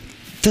against you?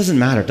 It doesn't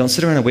matter. Don't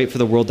sit around and wait for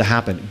the world to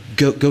happen.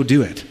 Go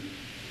do it.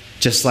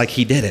 Just like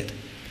he did it.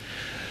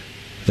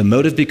 The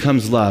motive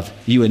becomes love.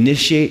 You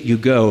initiate, you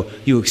go,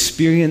 you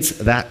experience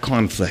that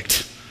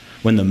conflict.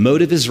 When the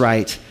motive is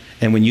right,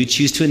 and when you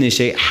choose to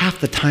initiate,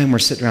 half the time we're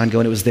sitting around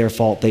going, it was their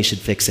fault, they should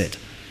fix it.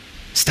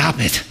 Stop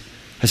it.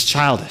 That's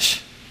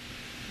childish.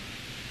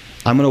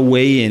 I'm going to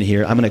weigh in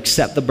here. I'm going to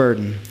accept the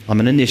burden. I'm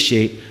going to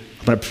initiate.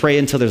 I'm going to pray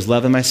until there's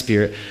love in my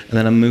spirit, and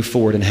then I'm going to move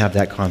forward and have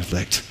that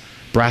conflict.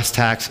 Brass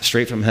tacks,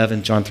 straight from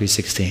heaven, John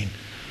 3:16.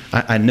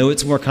 I know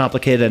it's more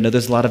complicated. I know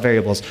there's a lot of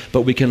variables,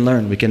 but we can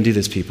learn. We can do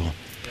this, people.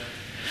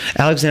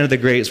 Alexander the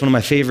Great is one of my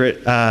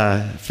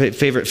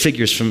favorite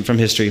figures from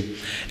history.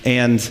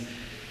 And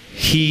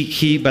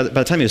he by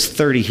the time he was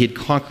 30, he had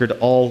conquered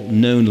all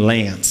known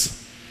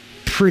lands.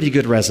 Pretty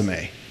good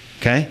resume,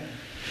 okay?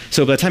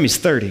 So by the time he's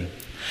 30,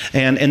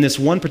 and in this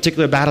one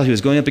particular battle, he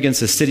was going up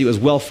against a city that was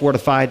well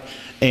fortified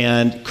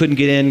and couldn't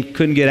get in,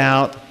 couldn't get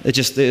out. It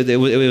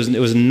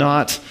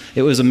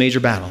was a major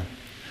battle.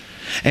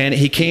 And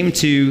he came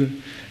to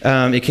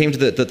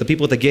the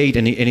people at the gate,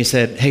 and he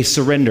said, "Hey,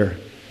 surrender.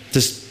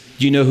 Just,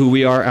 you know who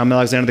we are. I'm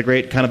Alexander the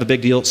Great. Kind of a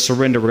big deal.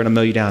 Surrender. We're going to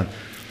mow you down."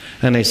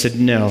 And they said,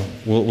 "No,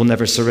 we'll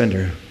never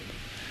surrender."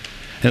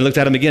 And I looked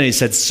at him again, and he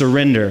said,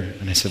 "Surrender."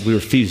 And I said, "We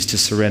refuse to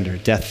surrender.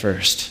 Death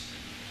first."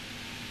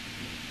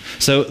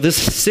 So this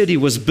city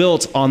was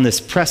built on this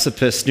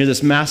precipice near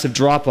this massive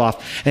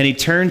drop-off, and he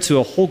turned to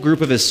a whole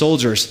group of his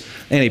soldiers,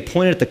 and he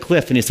pointed at the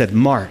cliff, and he said,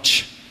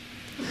 "March."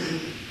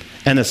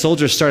 And the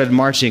soldiers started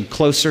marching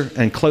closer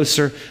and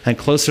closer and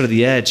closer to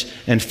the edge,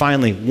 and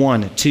finally,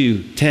 1,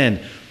 2, 10,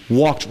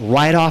 walked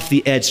right off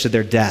the edge to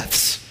their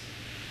deaths.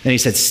 And he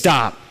said,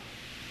 "Stop."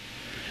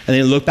 And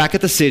then he looked back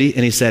at the city,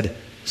 and he said,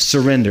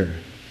 "Surrender."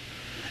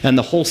 And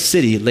the whole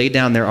city laid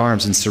down their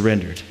arms and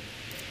surrendered,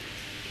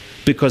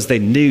 because they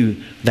knew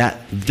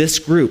that this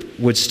group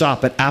would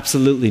stop at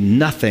absolutely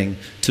nothing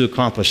to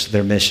accomplish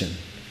their mission.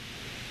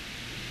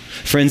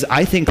 Friends,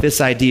 I think this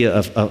idea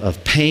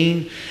of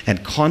pain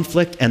and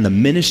conflict and the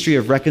ministry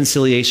of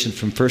reconciliation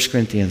from 1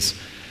 Corinthians,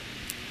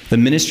 the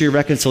ministry of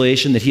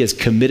reconciliation that he has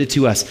committed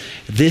to us,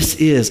 this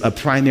is a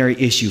primary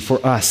issue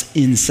for us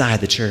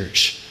inside the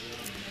church.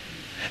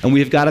 And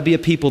we've got to be a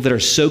people that are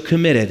so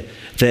committed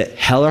that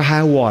hell or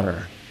high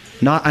water,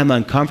 not I'm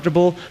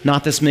uncomfortable,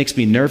 not this makes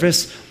me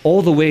nervous,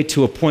 all the way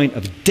to a point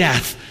of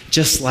death,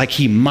 just like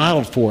he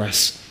modeled for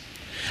us.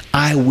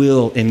 I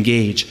will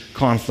engage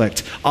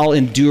conflict. I'll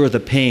endure the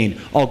pain.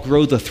 I'll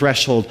grow the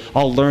threshold.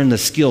 I'll learn the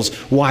skills.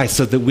 Why?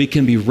 So that we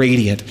can be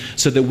radiant,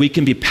 so that we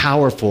can be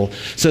powerful,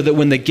 so that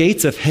when the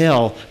gates of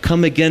hell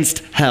come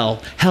against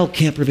hell, hell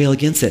can't prevail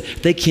against it.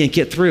 They can't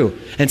get through.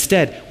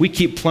 Instead, we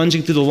keep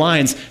plunging through the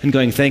lines and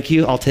going, "Thank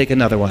you, I'll take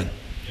another one."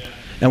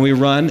 And we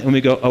run and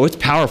we go, "Oh, it's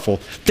powerful.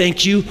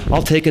 Thank you,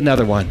 I'll take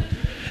another one."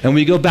 And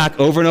we go back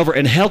over and over,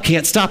 and hell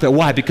can't stop it.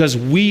 Why? Because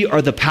we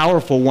are the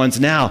powerful ones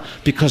now,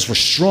 because we're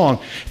strong.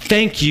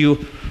 Thank you.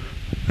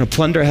 I'm going to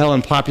plunder hell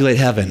and populate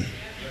heaven.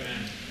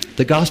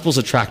 The gospel's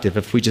attractive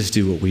if we just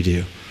do what we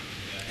do.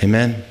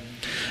 Amen?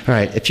 All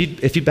right, if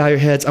you bow your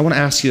heads, I want to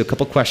ask you a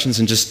couple questions,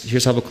 and just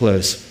here's how we'll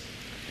close.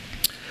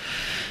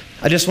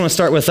 I just want to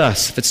start with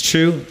us. If it's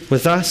true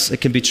with us,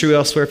 it can be true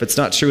elsewhere. If it's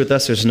not true with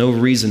us, there's no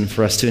reason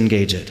for us to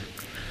engage it.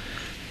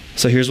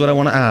 So here's what I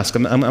want to ask.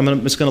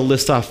 I'm just going to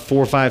list off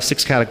 4, 5,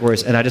 6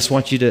 categories, and I just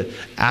want you to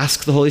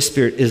ask the Holy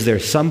Spirit, is there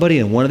somebody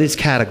in one of these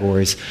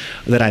categories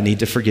that I need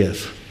to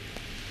forgive?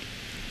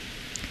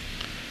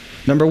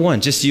 Number 1,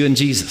 just you and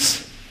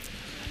Jesus.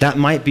 That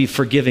might be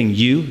forgiving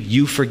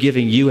you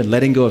forgiving you, and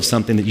letting go of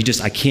something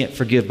that I can't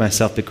forgive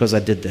myself because I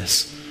did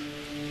this.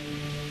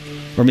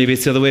 Or maybe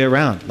it's the other way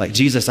around. Like,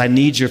 Jesus, I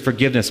need your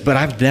forgiveness, but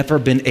I've never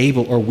been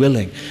able or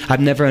willing. I've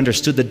never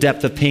understood the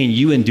depth of pain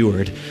you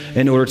endured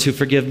in order to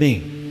forgive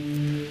me.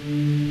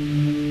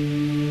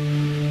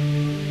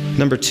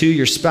 Number 2,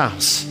 your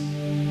spouse.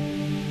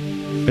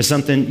 There's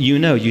something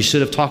you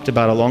should have talked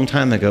about a long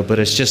time ago, but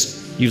it's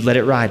just you've let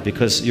it ride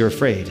because you're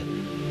afraid.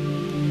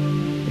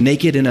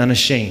 Naked and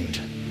unashamed.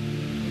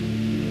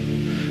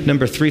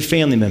 Number 3,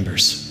 family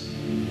members.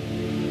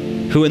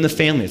 Who in the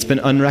family? It's been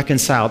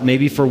unreconciled,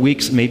 maybe for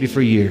weeks, maybe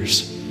for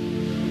years.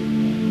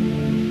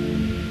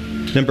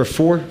 Number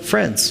 4,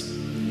 friends.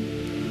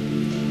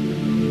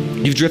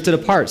 You've drifted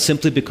apart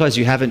simply because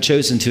you haven't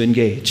chosen to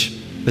engage.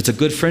 It's a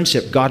good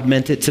friendship. God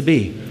meant it to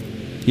be.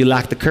 You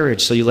lack the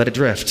courage, so you let it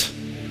drift.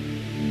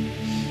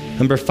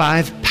 Number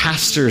 5,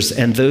 pastors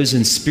and those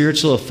in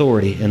spiritual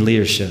authority and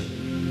leadership.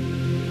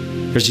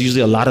 There's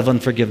usually a lot of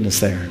unforgiveness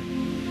there.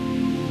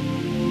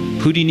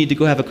 Who do you need to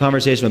go have a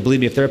conversation with? Believe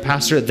me, if they're a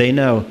pastor, they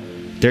know.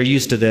 They're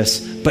used to this,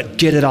 but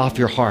get it off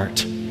your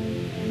heart.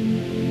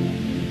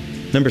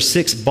 Number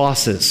 6,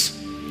 bosses.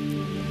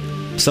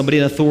 Somebody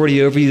in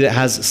authority over you that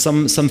has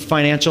some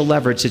financial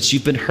leverage that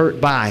you've been hurt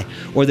by,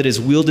 or that has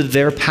wielded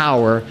their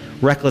power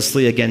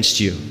recklessly against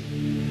you.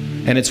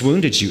 And it's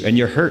wounded you, and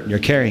you're hurt, and you're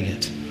carrying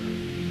it.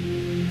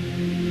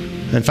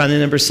 And finally,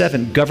 number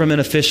 7,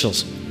 government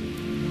officials.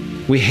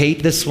 We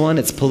hate this one.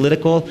 It's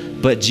political,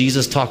 but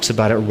Jesus talks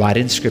about it right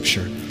in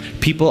Scripture.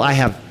 People I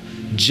have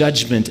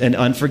judgment and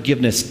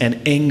unforgiveness and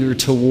anger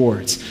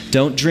towards.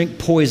 Don't drink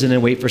poison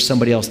and wait for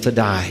somebody else to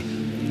die.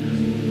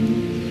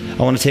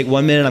 I want to take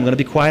 1 minute. I'm going to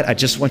be quiet. I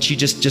just want you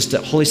just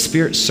Holy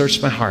Spirit,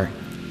 search my heart.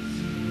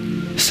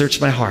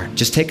 Search my heart.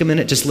 Just take a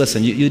minute. Just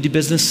listen. You do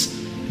business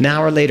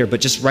now or later,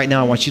 but just right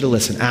now I want you to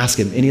listen. Ask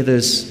him any of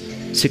those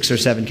 6 or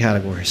 7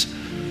 categories.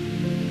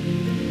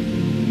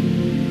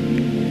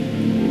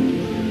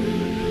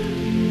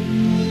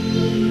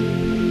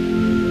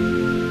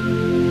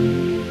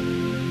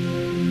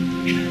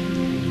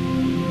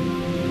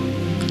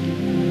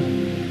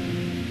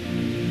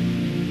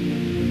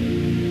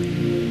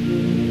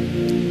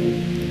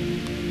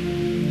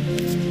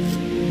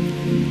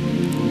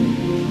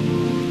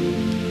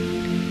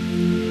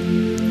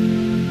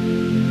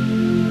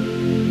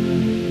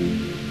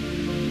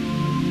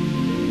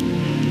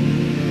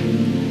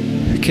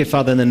 Okay,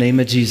 Father, in the name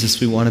of Jesus,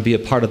 we want to be a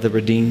part of the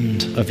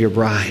redeemed of your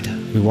bride.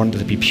 We want it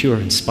to be pure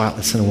and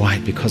spotless and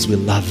white because we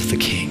love the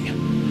King.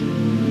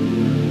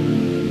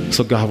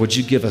 So God, would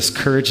you give us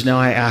courage now?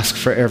 I ask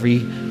for every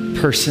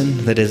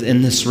person that is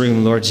in this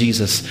room, Lord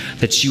Jesus,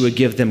 that you would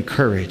give them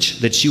courage,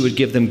 that you would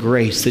give them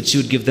grace, that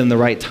you would give them the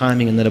right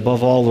timing, and that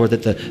above all, Lord,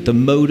 that the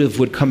motive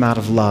would come out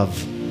of love.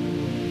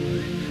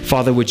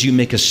 Father, would you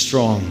make us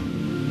strong?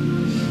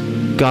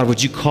 God,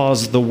 would you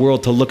cause the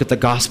world to look at the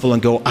gospel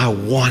and go, I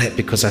want it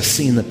because I've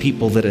seen the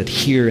people that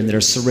adhere and that are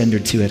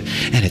surrendered to it,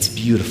 and it's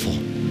beautiful.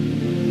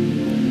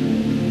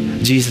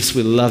 Jesus,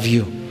 we love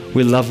you.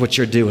 We love what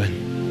you're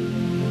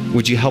doing.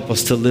 Would you help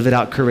us to live it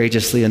out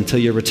courageously until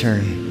your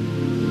return?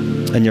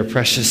 In your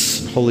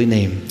precious holy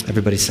name,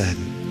 everybody said.